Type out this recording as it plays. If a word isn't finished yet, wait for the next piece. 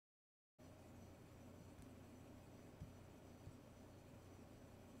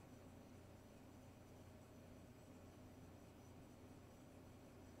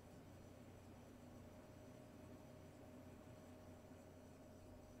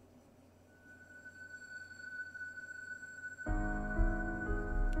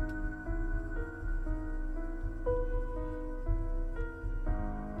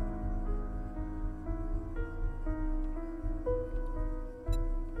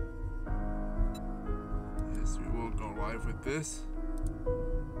go live with this.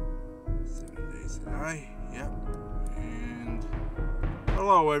 7 days to die. Yep. And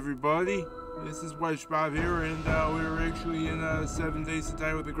hello, everybody. This is WedgeBob here, and we're actually in 7 days to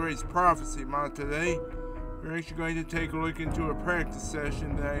die with the Greatest Prophecy mod today. We're actually going to take a look into a practice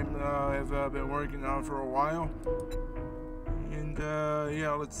session that I have been working on for a while. And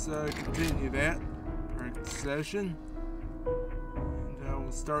yeah, let's continue that practice session. And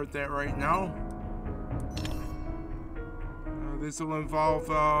we'll start that right now. This will involve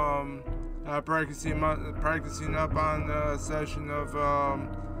practicing up on a session of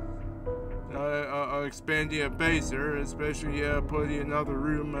expanding a baser, especially putting another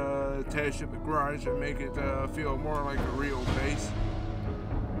room attached to the garage and make it feel more like a real base.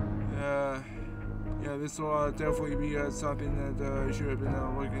 Yeah, this will definitely be something that I should have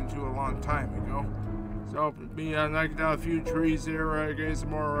been looking into a long time ago. So I'll be knocking down a few trees there, getting some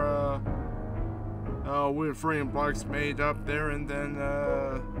more wood frame blocks made up there, and then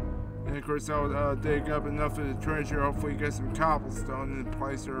of course I'll dig up enough of the treasure, hopefully get some cobblestone in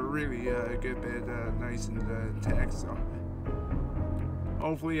place to really get that nice and intact. So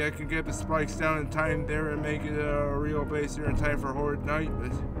hopefully I can get the spikes down in time there and make it a real base here in time for Horde Night,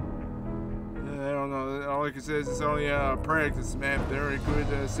 but I don't know. Like I said, it's only a practice map there. A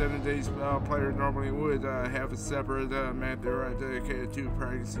good 7 days player normally would have a separate map there dedicated to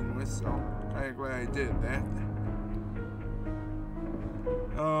practicing with, so kind of glad I did that.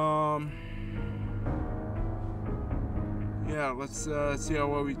 Yeah, let's see how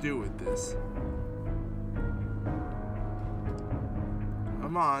well we do with this.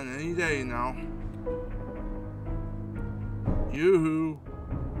 Come on, any day now. Yoo-hoo.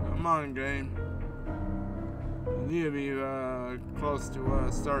 Come on, game. We need to be close to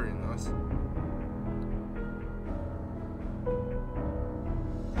starting this.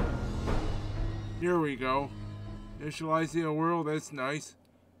 Here we go. Initializing a world, that's nice.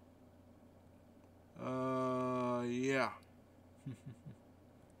 Yeah.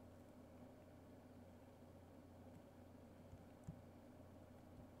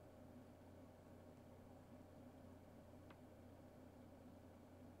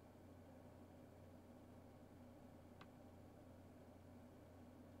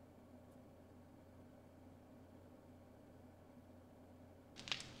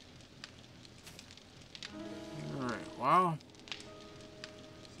 Alright, well,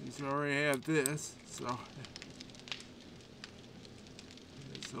 since we already have this, so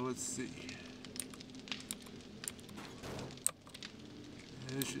let's see.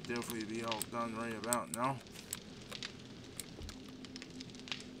 This should definitely be all done right about now.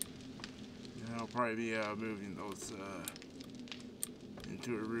 And I'll probably be moving those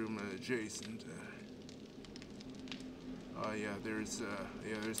into a room adjacent. Oh yeah, there's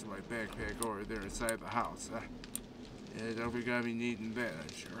my backpack over there inside the house. Yeah, definitely gotta be needing that,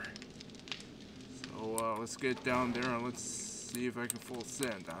 I'm sure. So let's get down there and let's see if I can full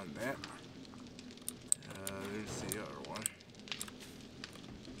send on that. There's the other one.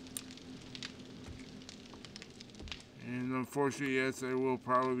 And unfortunately, yes, I will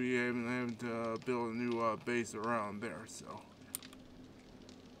probably be having to build a new base around there, so.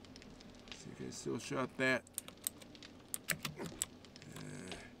 See if I can still shot that.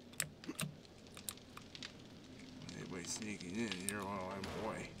 Anybody sneaking in here while I'm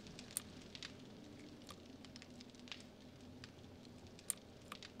away.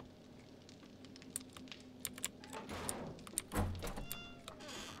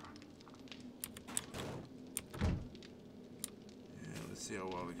 See how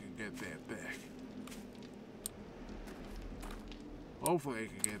well I can get that back. Hopefully I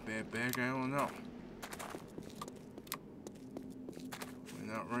can get that back, I don't know. We're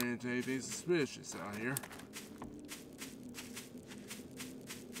not running into anything suspicious out here.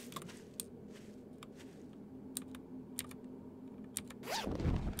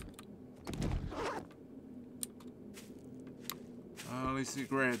 At least we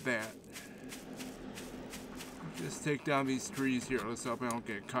grabbed that. Just take down these trees here. Let's hope I don't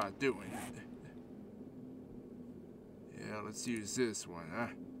get caught doing it. Yeah, let's use this one, huh?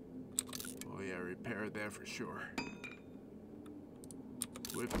 Oh yeah, repair that for sure.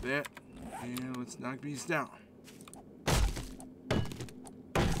 Whip that. And let's knock these down.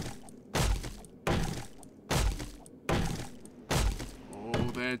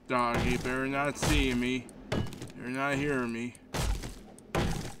 Oh, that doggy better not see me. They're not hearing me.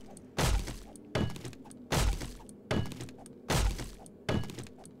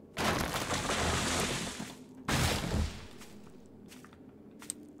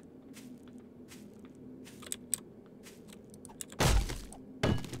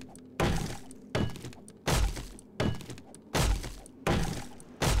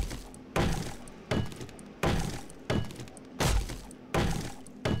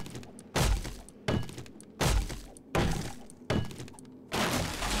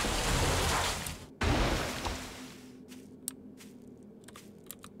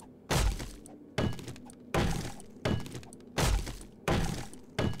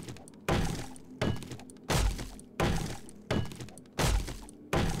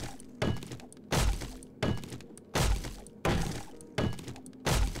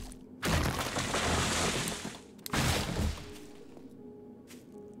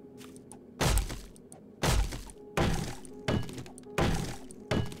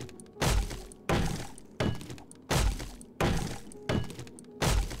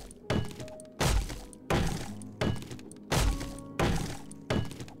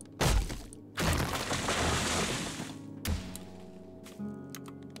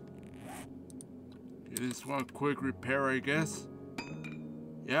 Give this one quick repair, I guess.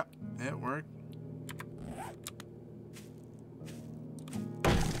 Yep, that worked.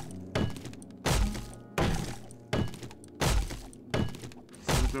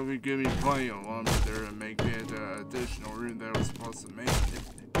 So they'll be giving me plenty of lumber there to make that additional room that I was supposed to make.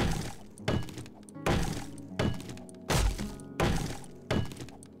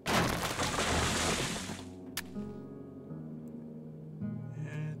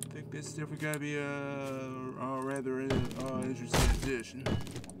 This definitely gotta be a rather interesting addition.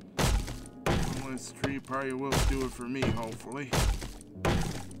 This tree probably will do it for me, hopefully. I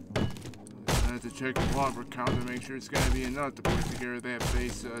have to check the lumber count to make sure it's gotta be enough to put together that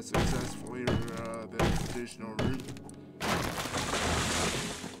base successfully, or that additional room.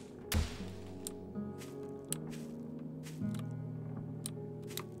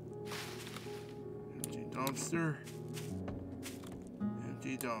 Empty dumpster.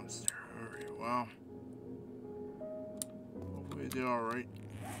 Empty dumpster. Alright, well. Hopefully they did alright.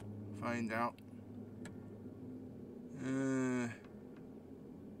 Find out.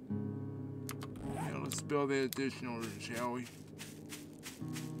 Yeah, let's build the additional room, shall we?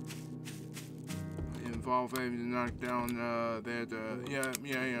 Involve having to knock down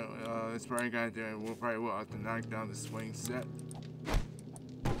that's probably got to. We'll probably will have to knock down the swing set.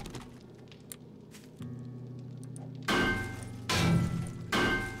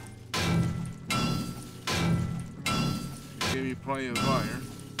 Give me plenty of iron.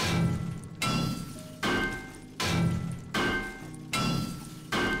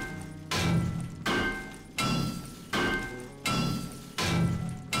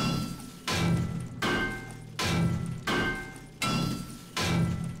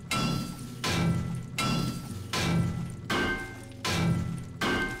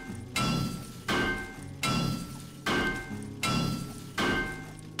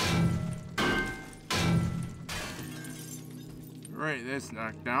 Right, that's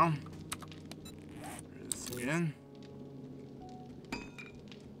knocked down. This again.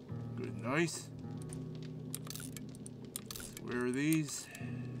 Good, nice. Where are these?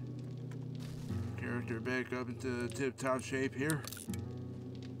 Character back up into tip-top shape here.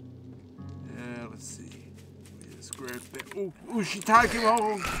 Let's see. Let me just grab that. Ooh, shiitake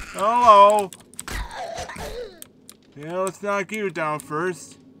roll. Hello. Yeah, let's knock you down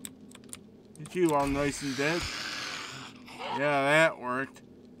first. Get you all nice and dead. Yeah, that worked.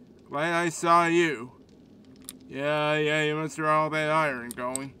 Glad I saw you. Yeah, you must have all that iron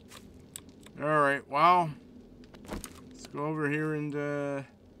going. Alright, well. Let's go over here and,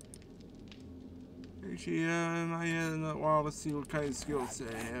 actually, well, let's see what kind of skills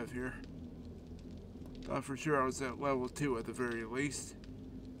I have here. Thought for sure I was at level 2 at the very least.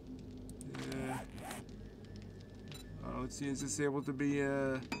 Let's see, is this able to be,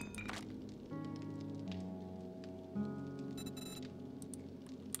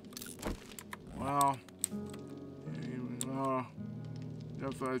 well,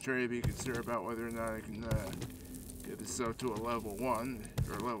 definitely try to be concerned about whether or not I can get this up to a level 1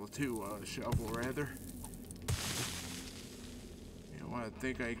 or level 2 shovel rather. I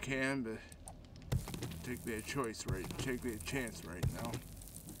think I can, but take that chance right now.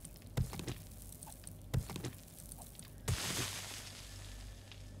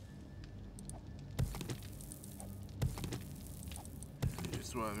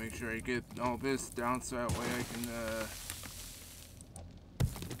 Just want to make sure I get all this down so that way I can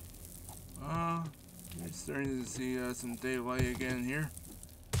you're starting to see some daylight again here.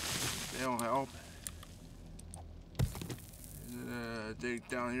 That'll help. Dig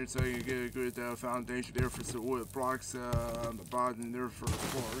down here so I can get a good foundation there for some wood blocks on the bottom there for the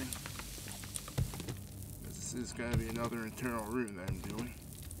flooring. This is going to be another internal room that I'm doing.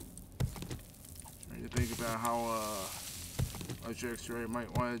 Trying to think about how much extra I might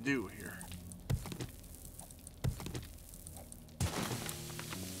want to do here.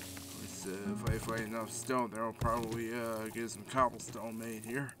 If I find enough stone there, I'll probably get some cobblestone made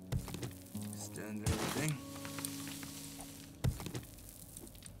here. Extend everything.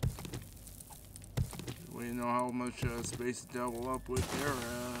 We know how much space to double up with there.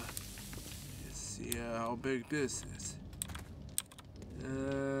 Let's see how big this is.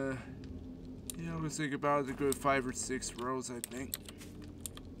 Let's think about a good 5 or 6 rows, I think.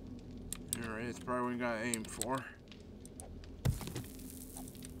 Alright, it's probably what I gotta aim for.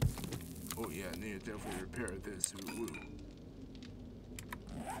 Oh yeah, I need to definitely repair this. Ooh.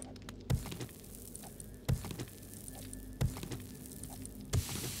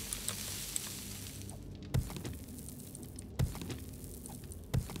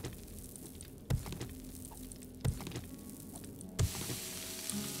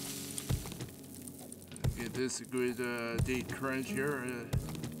 give this a good deep crunch here.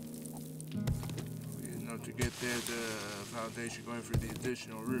 Enough to get that foundation going for the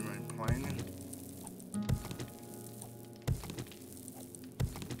additional room I'm planning.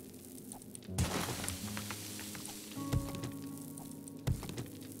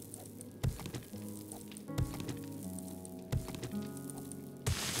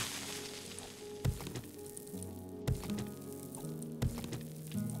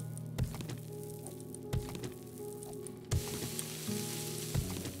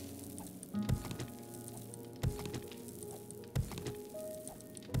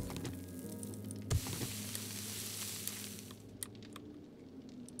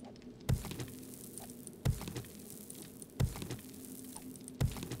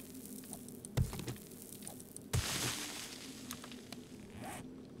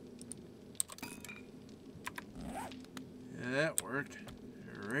 That worked.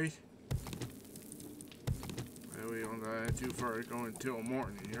 Alright. Well, we don't have too far to go until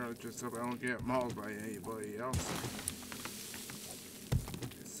morning, you know, just so I don't get mauled by anybody else.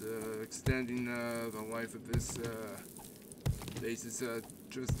 It's extending the life of this base is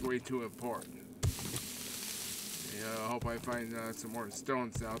just way too important. Yeah, I hope I find some more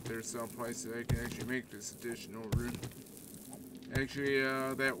stones out there someplace that I can actually make this additional room. Actually,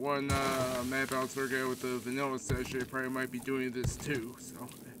 that one map I was working at with the vanilla session, I probably might be doing this too, so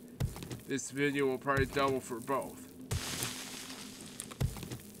this video will probably double for both.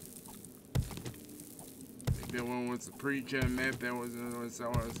 Maybe that one was the pre-gen map, that was the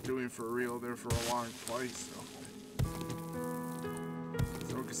one I was doing for real there for a long place,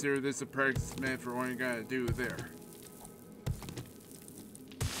 so consider this a practice map for what you gotta do there.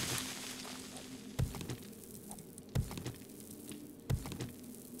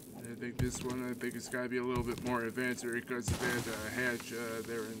 I think this one, I think it's got to be a little bit more advanced because of that hatch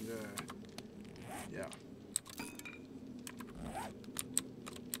there, and yeah.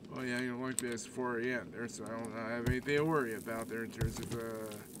 Oh yeah, I don't like this 4 a.m. there, so I don't have anything to worry about there in terms of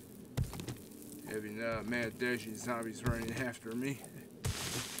having mad dashing zombies running after me.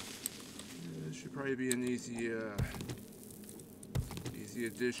 This should probably be an easy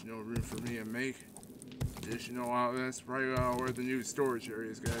additional room for me to make. Additional, that's probably where the new storage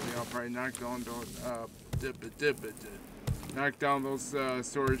area is going to be. I'll probably knock down those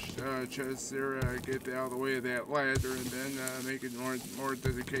storage chests there, get out of the way of that ladder, and then make it more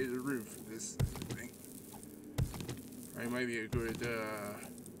dedicated room for this thing. Probably might be a good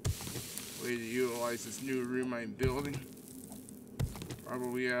way to utilize this new room I'm building.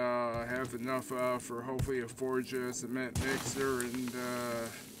 Probably have enough for hopefully a forge, cement mixer, and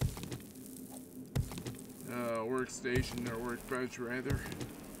workstation, or workbench rather.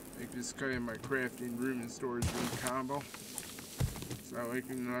 Make this kind of my crafting room and storage room combo. So I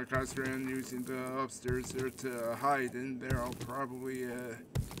can concentrate on using the upstairs there to hide in there. I'll probably,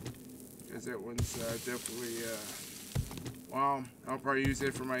 because that one's definitely, well, I'll probably use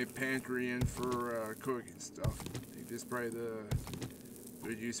it for my pantry and for cooking stuff. I think this is probably the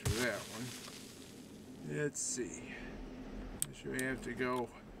good use for that one. Let's see. Should we have to go?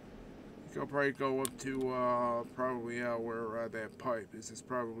 I'll probably go up to probably where that pipe is. It's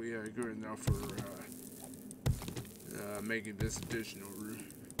probably good enough for making this additional room,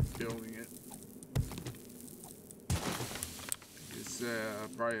 building it. It's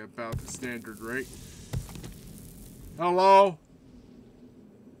probably about the standard rate. Hello?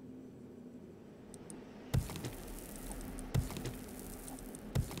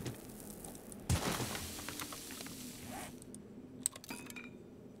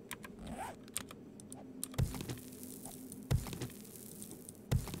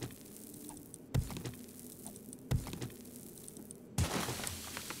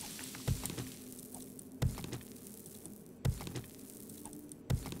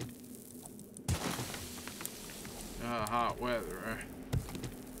 Hot weather, eh?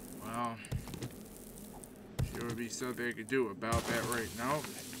 Well, sure would be something I could do about that right now.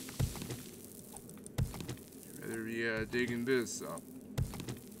 I'd rather be digging this up.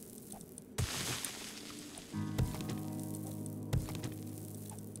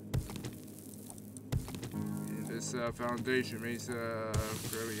 And this foundation makes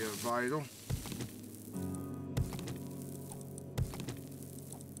really vital.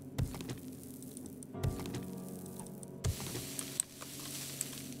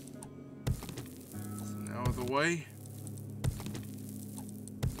 Way.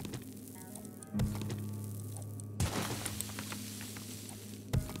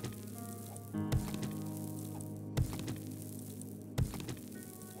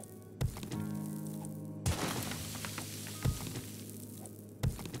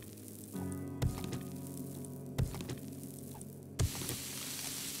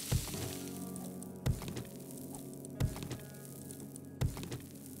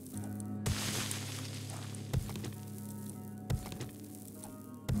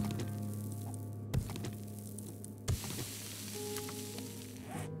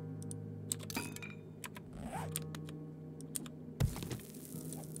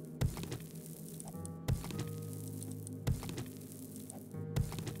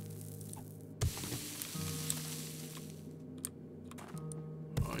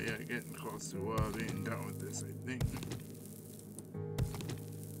 yeah, getting close to being done with this, I think.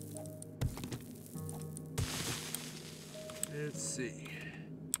 Let's see.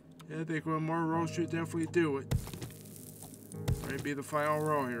 Yeah, I think one more row should definitely do it. Might be the final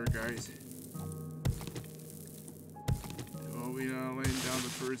row here, guys. We'll be laying down the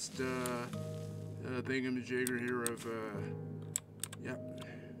first thingamajigger here of, yep,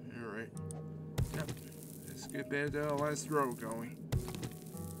 alright. Yep, let's get that last row going.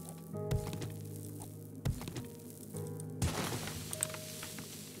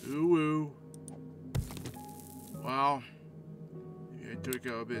 Ooh. Wow. Yeah, I took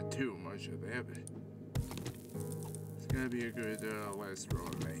out a bit too much of that, but it's gonna be a good last row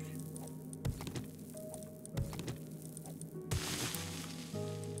to make.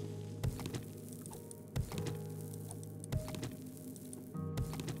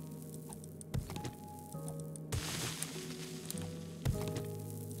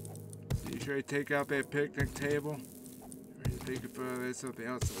 See, should I take out that picnic table? I think if that's something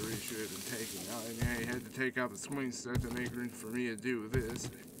else I really should have been taking out. I mean, I had to take out the swing set to make room for me to do this.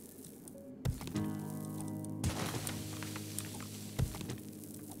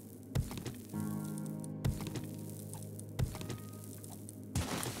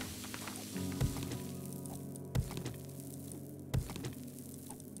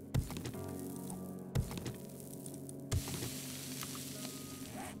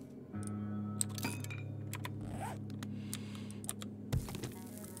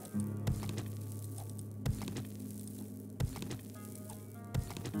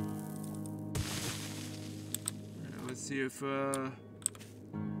 Let's see if,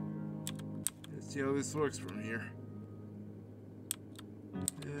 let's see how this looks from here.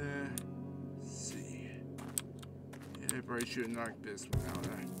 Let's see. Yeah, I probably should have knocked this one out,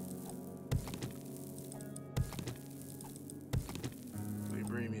 They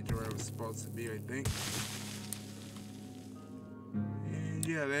bring me to where I was supposed to be, I think. And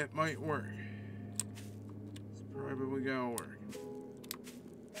yeah, that might work. It's probably gonna work.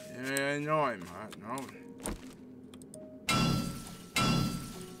 Yeah, I know I'm hot, no.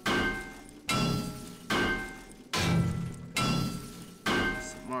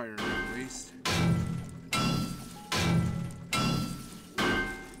 Iron at least.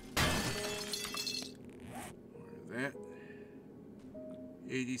 What is that?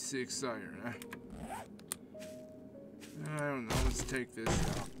 86 iron, huh? I don't know, let's take this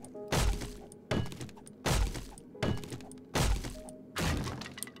out.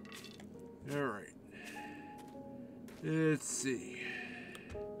 Alright. Let's see.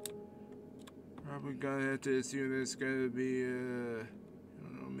 Probably gonna have to assume there's gonna be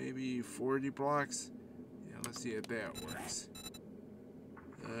maybe 40 blocks. Yeah, let's see if that works.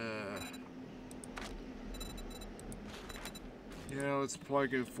 Yeah, let's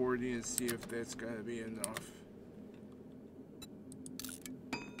plug in 40 and see if that's gonna be enough.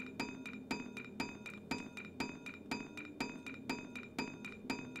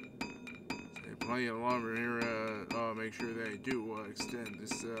 So plenty of lumber here. I'll make sure that I do extend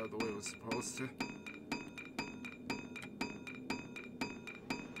this the way it was supposed to.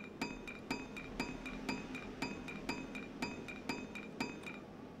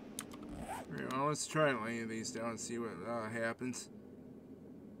 Well, let's try laying these down and see what happens.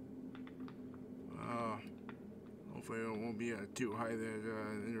 Hopefully it won't be too high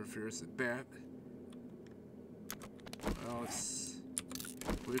that interferes with that. Well, let's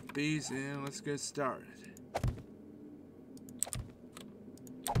put these in. Let's get started.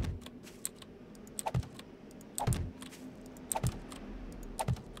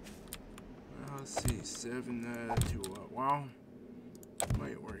 Well, let's see, 7 to wow,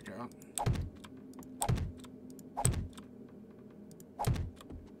 might work out.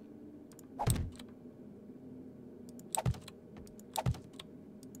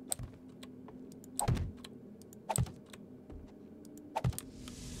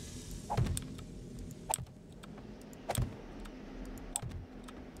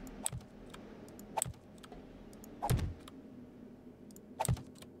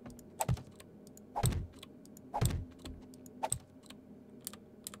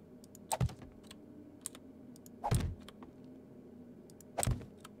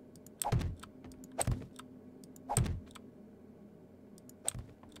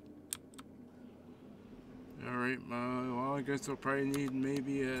 Alright, well, I guess I'll probably need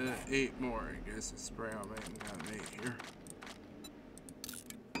maybe 8 more. I guess it's probably all I'm gonna make here.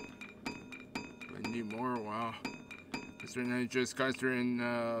 If I need more, wow. Considering I just considering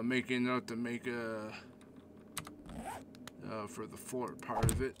making enough to make for the floor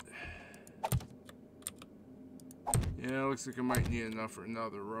part of it. Yeah, looks like I might need enough for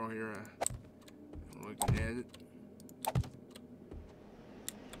another row here. I'm looking at it.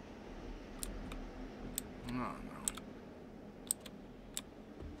 No.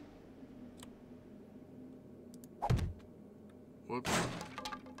 Whoops.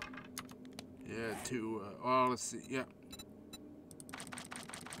 Yeah, two. Oh, let's see. Yep.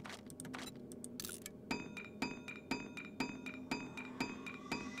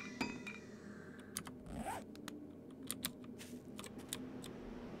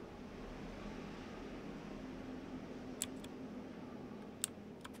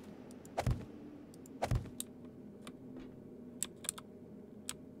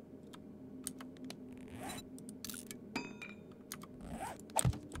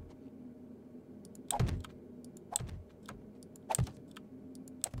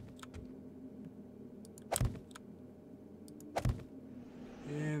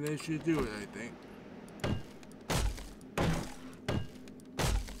 Yeah, they should do it, I think.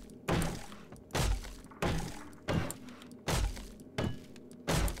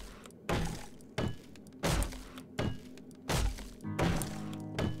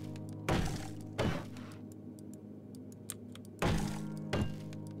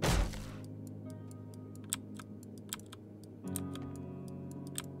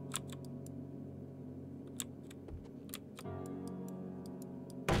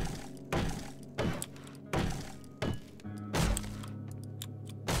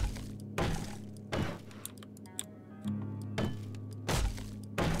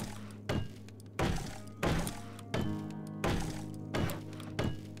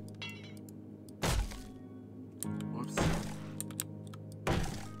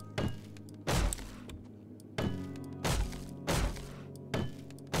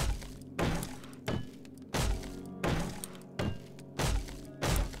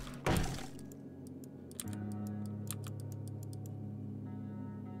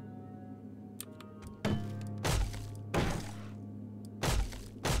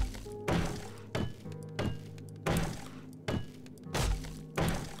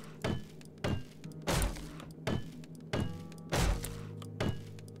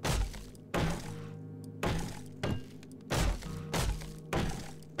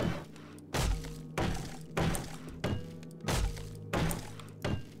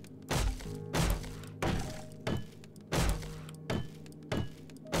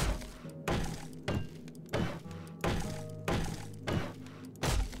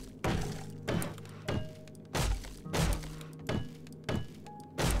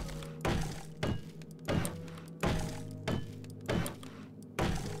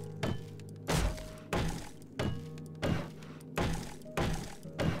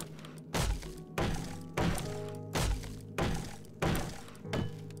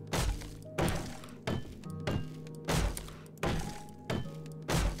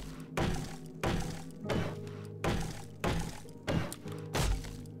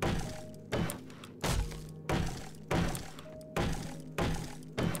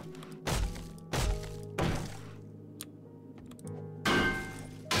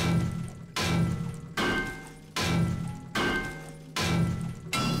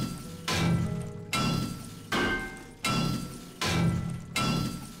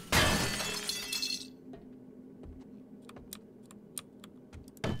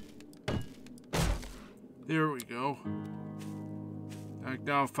 There we go. Knock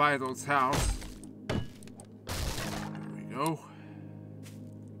down Fido's house. There we go.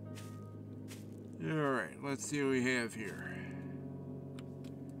 Alright, let's see what we have here.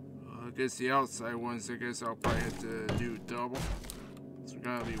 I guess the outside ones, I guess I'll probably have to do double. So we're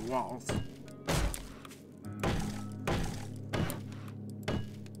gonna be walls.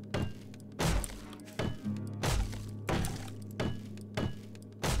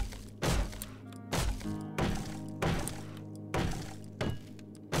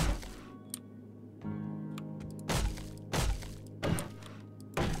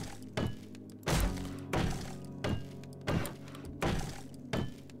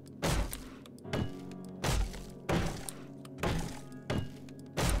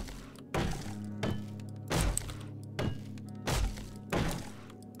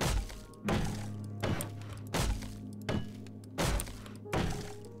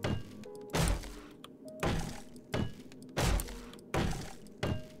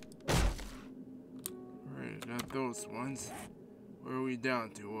 Those ones. Where are we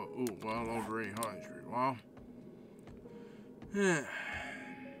down to? Ooh, well over 800. Well,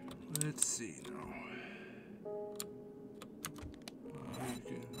 let's see now.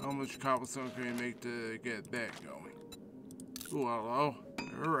 How much cobblestone can we make to get that going? Ooh, hello.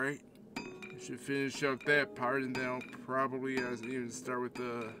 Alright. Should finish up that part, and then I'll probably even start with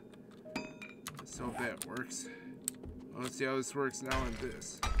the. Let's hope that works. Well, let's see how this works now in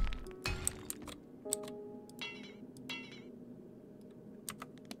this.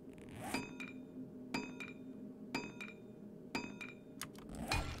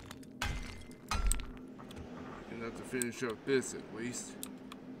 Enough to finish up this at least.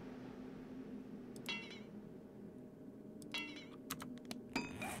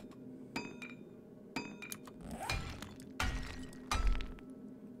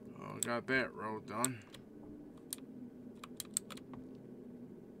 Got that road done.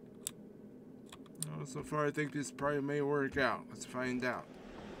 Well, so far I think this probably may work out. Let's find out.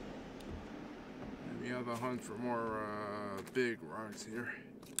 Maybe I'll hunt for more big rocks here.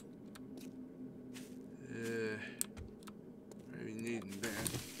 Maybe needing that.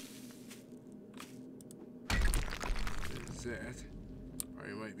 There's that.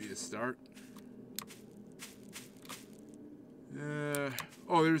 Probably might be a start.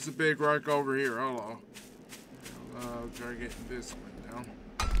 Oh, there's a big rock over here. Hello. I'll try getting this one down.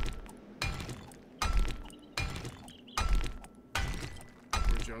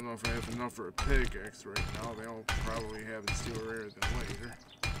 Which I don't know if I have enough for a pickaxe right now. They'll probably have it sooner rather than later.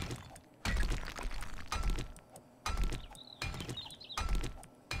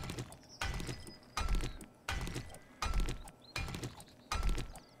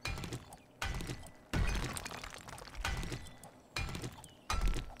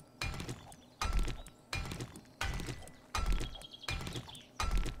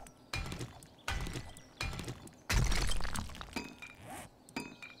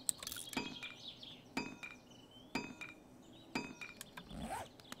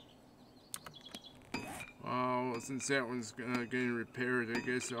 Since that one's getting repaired, I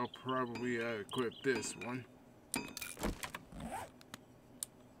guess I'll probably equip this one.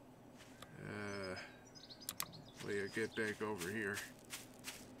 Wait, I get back over here.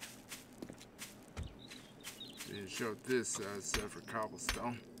 Finish out this set for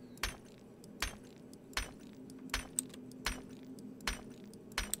cobblestone.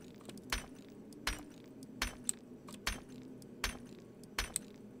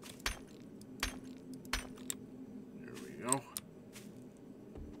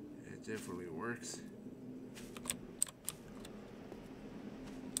 Definitely works.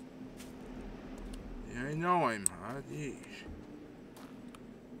 Yeah, I know I'm hot. Yeesh.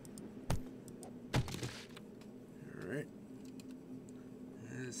 Alright.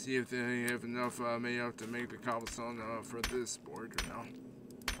 Let's see if they have enough made up to make the cobblestone for this board or no.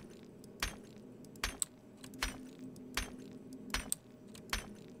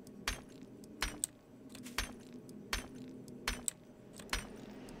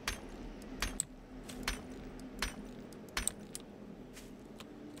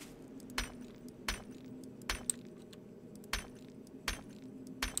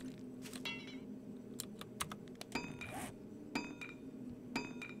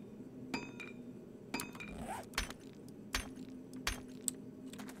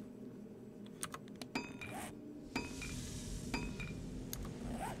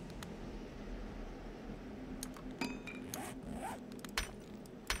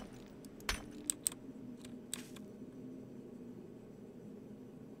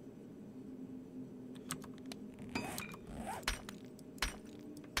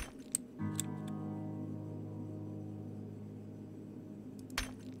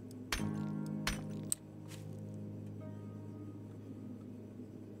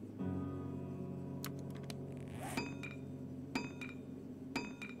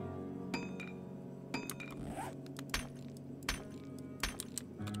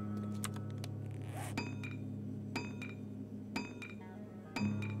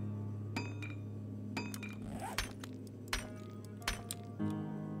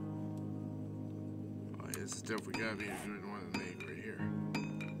 This stuff we gotta be a good one to make right here.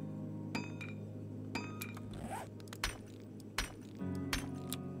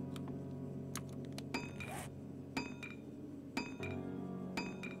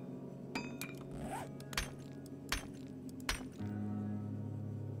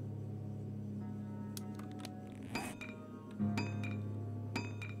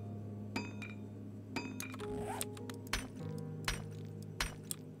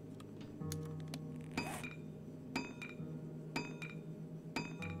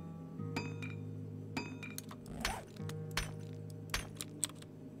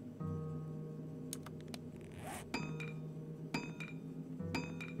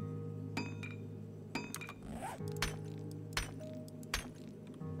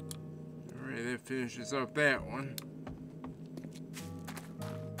 That finishes up that one.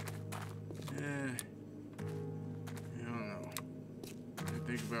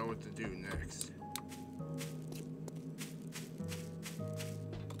 about what to do next.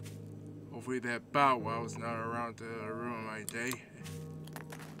 Hopefully that bow wow's not around to ruin my day.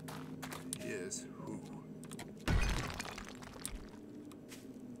 Yes, who?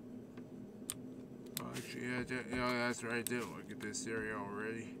 Oh, actually, that's right, I did look at this area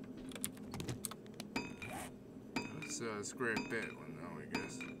already. Let's scrap that one now, I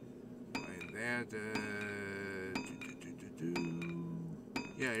guess. Like that,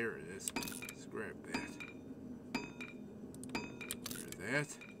 yeah, here it is. Scrap that. There's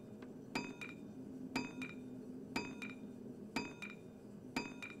that.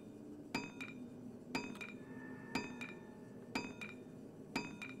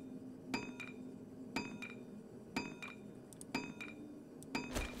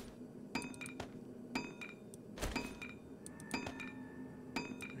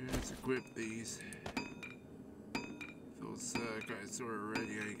 Let's equip these. Those guys sort of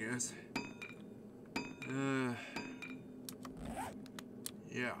ready, I guess.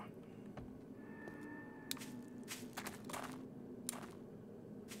 Yeah.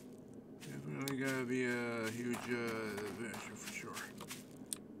 Definitely gotta be a huge adventure for sure.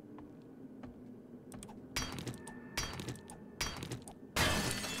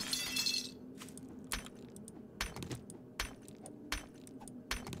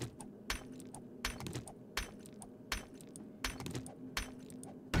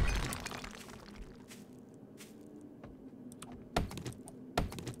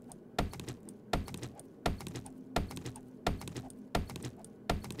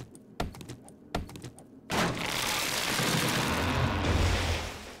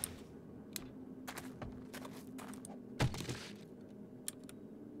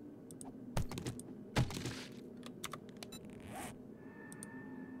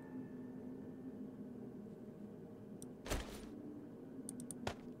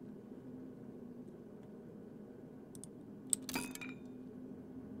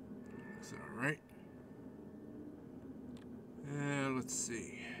 Alright. Let's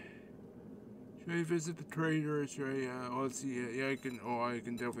see. Should I visit the trader or should I, let's see, yeah, I can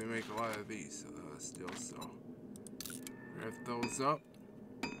definitely make a lot of these, still, so. Grab those up.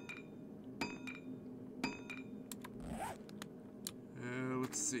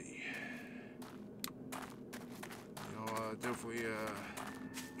 Let's see. Definitely,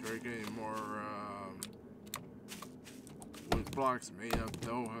 try getting more, wood blocks made up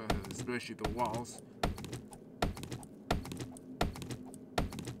though, especially the walls.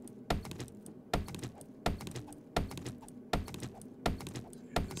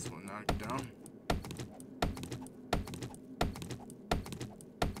 Let's get this one knocked down.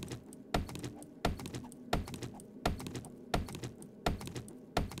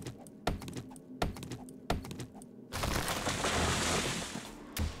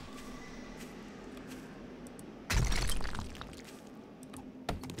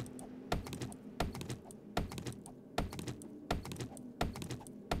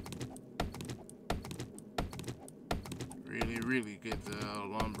 Really get the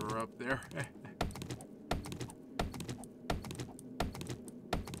lumber up there.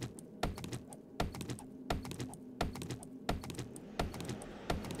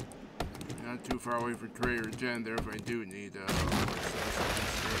 Not too far away from Trader Jen there if I do need doctor,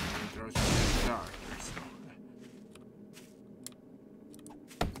 so.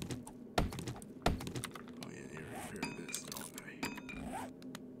 Oh yeah, need to repair this, don't I?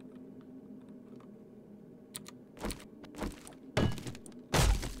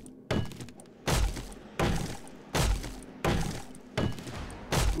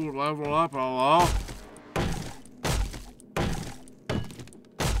 Ooh, level up, hello?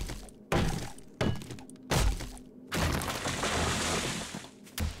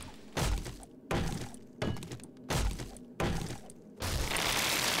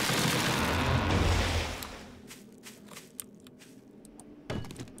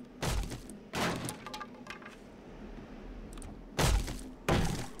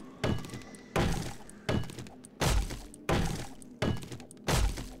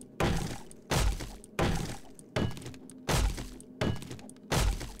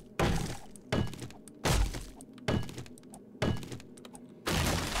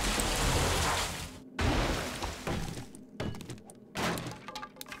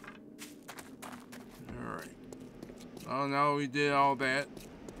 Well, now we did all that.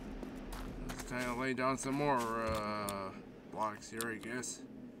 Let's kind of lay down some more blocks here, I guess.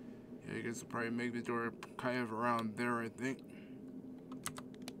 Yeah, I guess we'll probably make the door kind of around there, I think.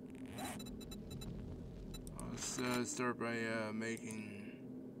 Let's start by making...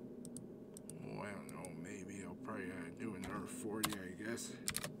 Oh, I don't know, maybe I'll Probably gotta do another 40, I guess.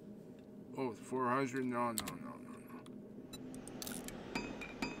 Oh, 400? No.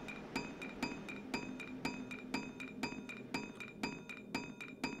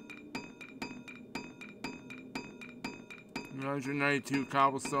 192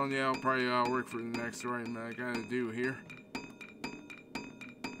 cobblestone. Yeah, I'll probably work for the next arrangement I gotta do here.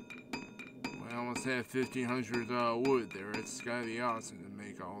 Well, I almost had 1,500 wood there. It's gotta be awesome to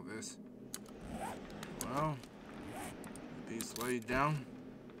make all this. Well, get these laid down.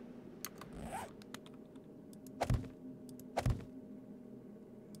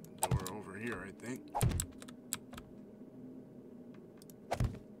 Door over here, I think.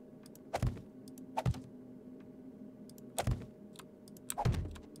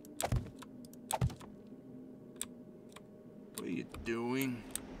 What are you doing?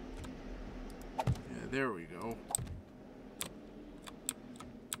 Yeah, there we go.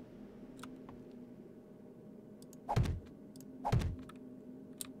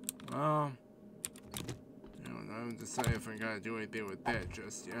 I haven't decided if I gotta do anything with that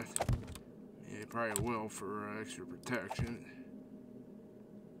just yet. Yeah, probably will for extra protection.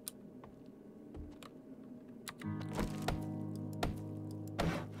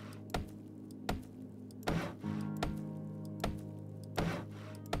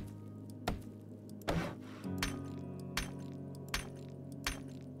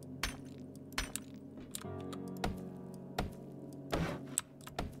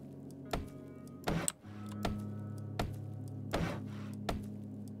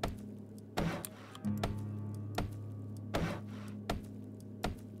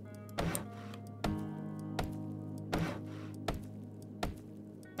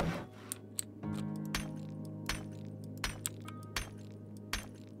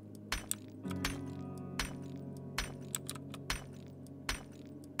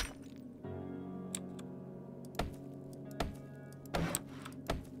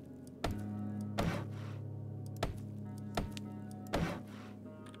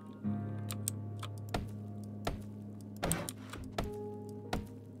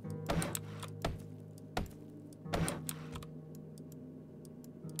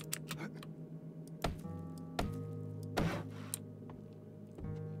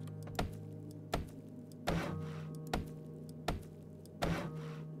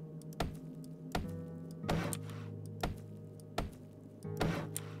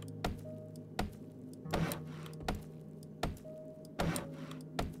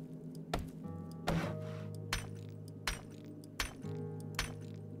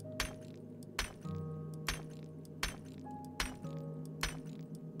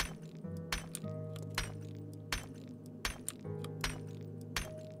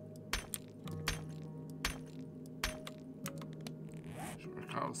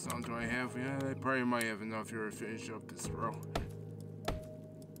 Cobblestone do I have? Yeah, I probably might have enough here to finish up this row.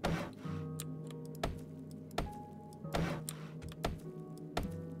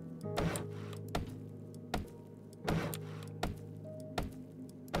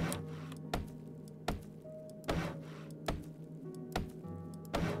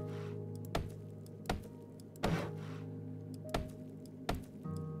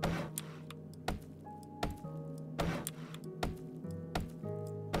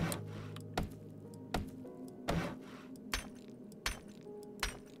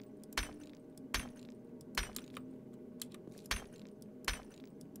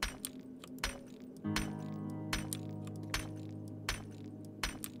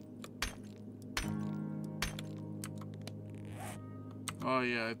 Oh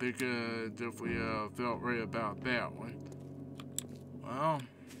yeah, I think definitely felt right about that one. Well,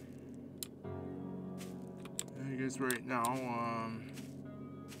 I guess right now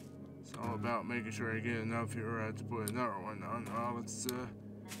it's all about making sure I get enough here to put another one on. Let's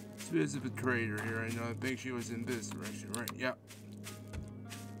visit the trader here. I think she was in this direction, right? Yep.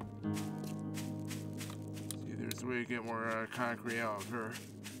 See, there's a way to get more concrete out of her.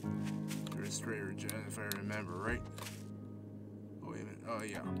 There's trader Jen, if I remember right. Wait a minute. Oh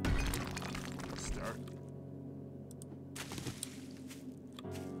yeah. Start.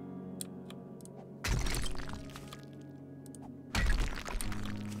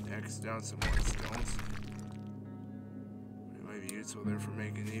 X down some more stones. It might be useful there for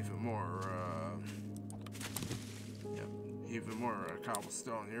making even more. Yep, even more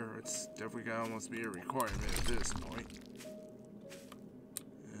cobblestone here. It's definitely gonna almost be a requirement at this point.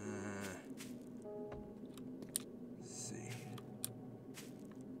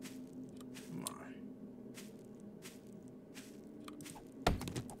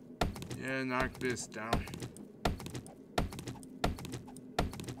 Yeah, knock this down.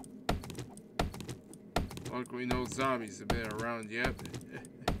 Luckily no zombies have been around yet.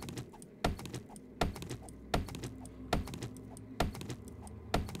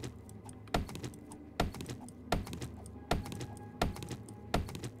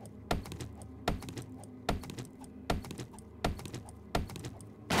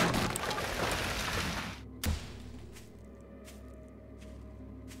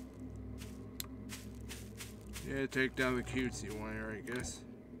 Yeah, take down the cutesy one here, I guess.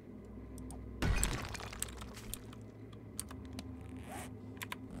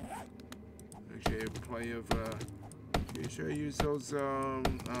 Actually, I have plenty of, should I use those,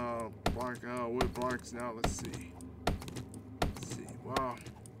 wood blocks now? Let's see. Wow.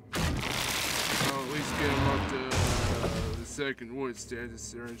 I'll at least get them up to, the second wood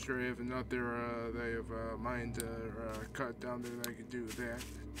status there. I'm sure I have enough there, they have, mine to, cut down there that I could do that.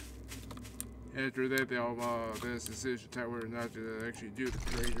 After that, they'll then it's a decision time whether or not to actually do the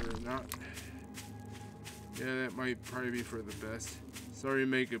trader or not. Yeah, that might probably be for the best. Sorry to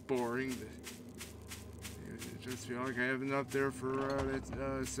make it boring, but I just feel like I have enough there for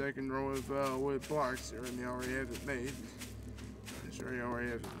that second row of wood blocks there, and I already have it made. I'm sure I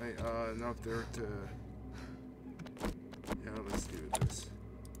already have it made, enough there to. Yeah, let's do this.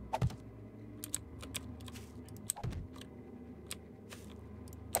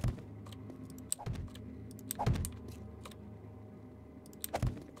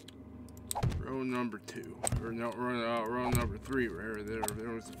 Row number 2, or no, row number 3 right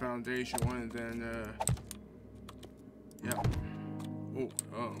there was the foundation one, and then yeah.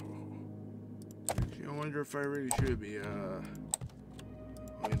 Oh. Actually, I wonder if I really should be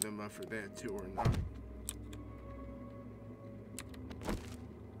holding them up for that too or not.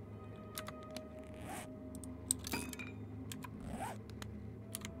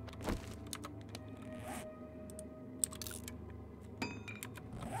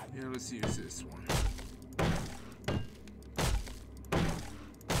 Yeah, let's use this one.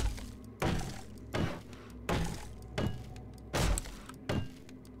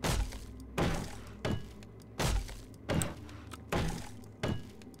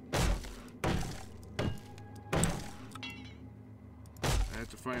 I have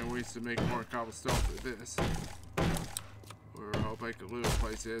to find ways to make more cobblestone for this. Or I hope I can loot a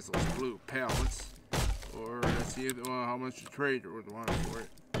place that has those blue pallets. Or see how much the trader would want for it.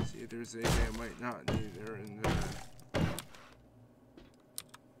 See if there's anything I might not need there, and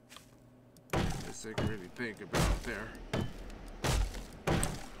guess I can really think about there.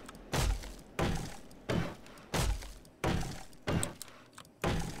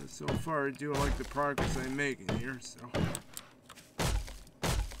 But so far, I do like the progress I'm making here, so.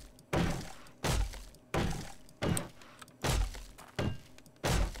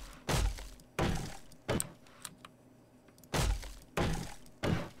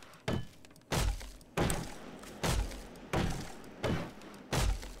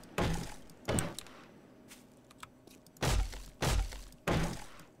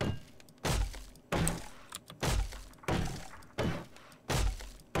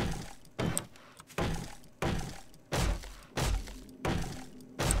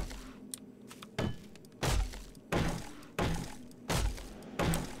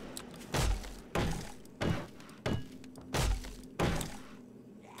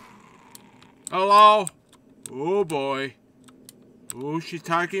 Hello? Oh boy. Oh,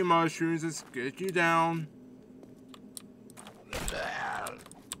 shiitake mushrooms, let's get you down.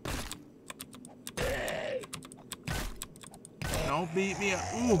 Don't beat me up.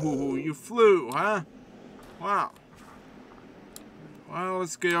 Ooh, you flew, huh? Wow. Well,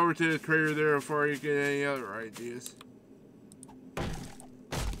 let's get over to the trader there before you get any other ideas.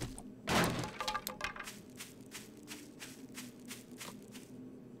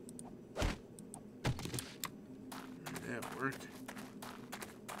 That worked.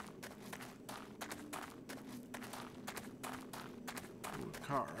 Ooh, a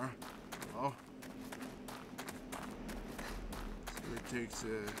car, huh? Well. So it takes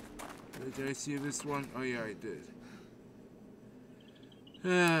did I see this one? Oh yeah, I did.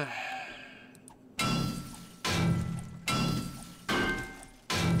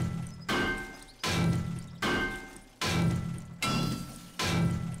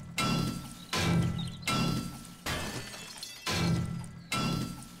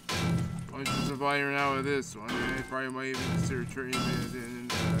 Bunches of iron out of this one. Yeah, I probably might even consider trading it in.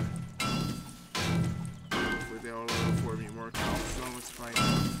 Hopefully they'll afford me more cobblestone. Let's find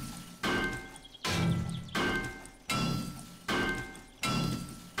out.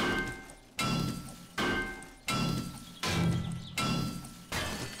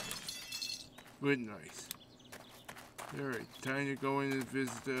 Good night. Alright, time to go in and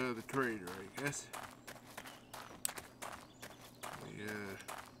visit the trader, I guess.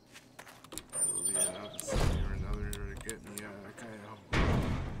 there'll be another something or another to get me kind of,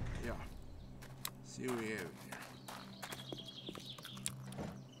 yeah. See what we have in here.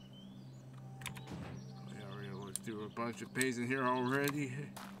 Yeah, we're gonna look through a bunch of things in here already.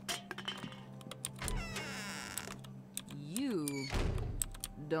 You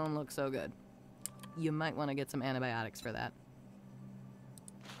don't look so good. You might want to get some antibiotics for that.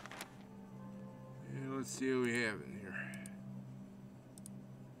 Yeah, let's see what we have in here.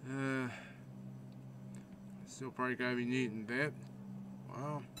 Still probably gotta be needing that.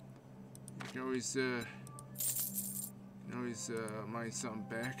 Well, you can always mine something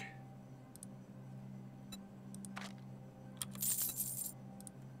back.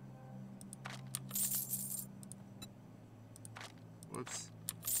 Whoops.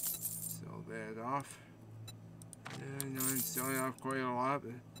 Sell that off. Yeah, I know I'm selling off quite a lot,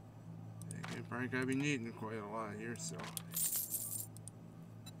 but I probably gotta be needing quite a lot here, so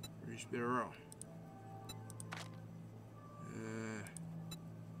reach their own.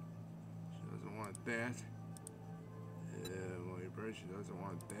 She doesn't want that. Well, she doesn't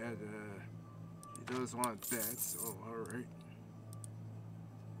want that. She does want that, so alright.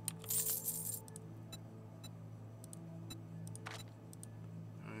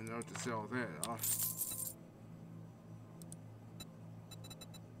 I know to sell that off.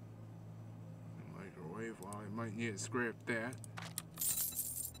 Microwave, well, I might need to scrap that.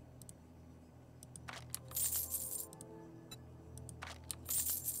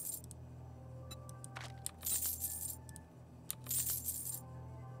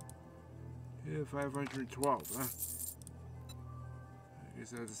 Yeah, 512, huh? I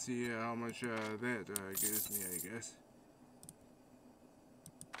guess I have to see how much that gives me, I guess.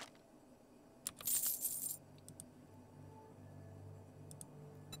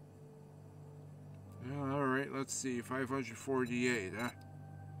 Yeah, alright, let's see. 548, huh?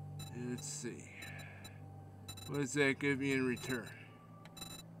 Let's see. What does that give me in return?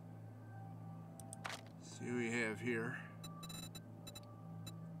 See what we have here.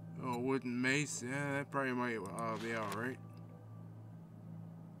 Oh, wooden mace. Yeah, that probably might be alright.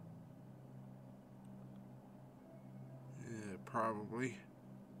 Yeah, probably.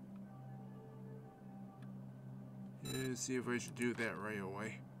 Yeah, see if I should do that right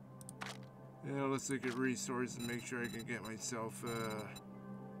away. Yeah, let's look at resources and make sure I can get myself, let's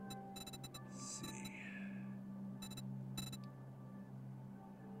see.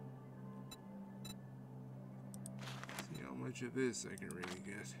 See how much of this I can really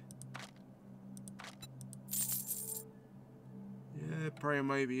get. Yeah, that probably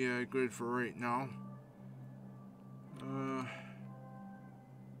might be good for right now.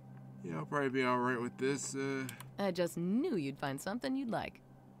 Yeah, I'll probably be alright with this. I just knew you'd find something you'd like.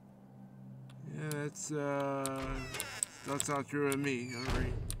 Yeah, that's not true of me.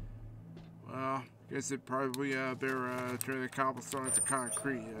 Alright. Well, guess it probably better turn the cobblestone into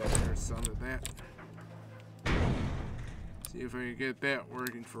concrete. There's some of that. See if I can get that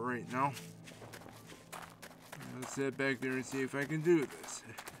working for right now. Let's head back there and see if I can do this.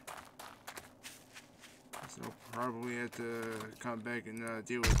 So I'll probably have to come back and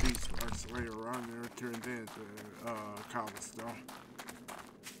deal with these marks later on and turn that into cobblestone.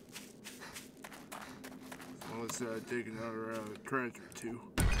 So let's dig another trench or two.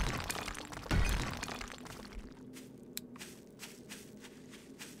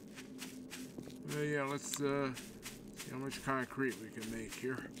 Yeah, let's see how much concrete we can make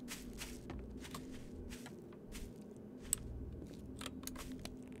here.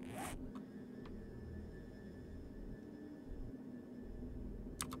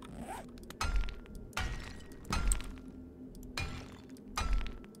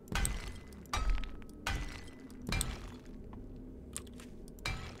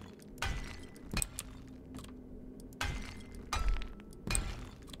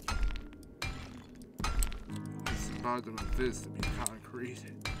 Bottom of this to be concrete.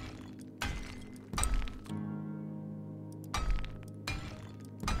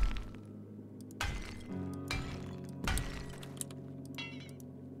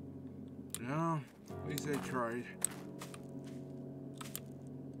 No, at least I tried.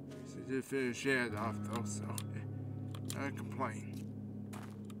 At least I did finish that off though, so I can't complain.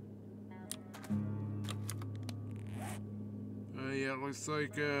 Yeah, it looks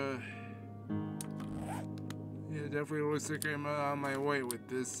like yeah, definitely looks like I'm on my way with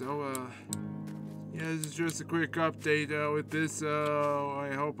this. So, yeah, this is just a quick update with this.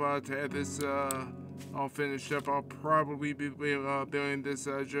 I hope to have this all finished up. I'll probably be building this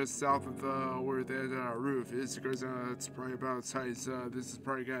just south of where that roof is, because it's probably about as high as this is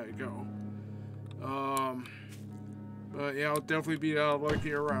probably gotta go. But yeah, I'll definitely be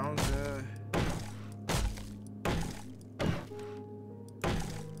looking around.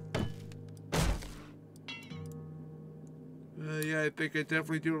 Yeah, I think I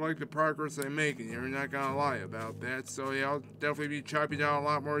definitely do like the progress I'm making here. I'm not gonna lie about that. So yeah, I'll definitely be chopping down a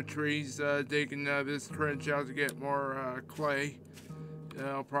lot more trees, digging this trench out to get more clay.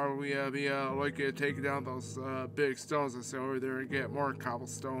 I'll probably be looking at taking down those big stones I saw over there and get more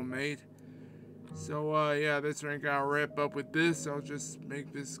cobblestone made. So yeah, that's where I'm gonna wrap up with this. I'll just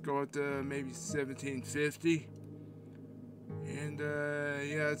make this go up to maybe 1750. And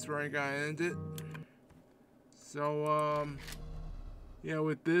yeah, that's where I'm gonna end it. So yeah,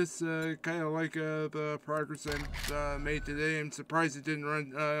 with this, kind of like the progress I made today. I'm surprised it didn't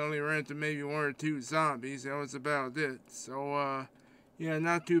run. Only ran into maybe 1 or 2 zombies. That was about it. So yeah,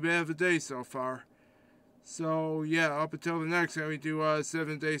 not too bad of a day so far. So yeah, up until the next time we do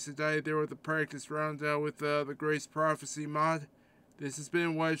 7 days to die there with the practice round with the Grace Prophecy mod. This has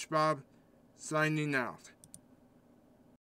been WedgeBob signing out.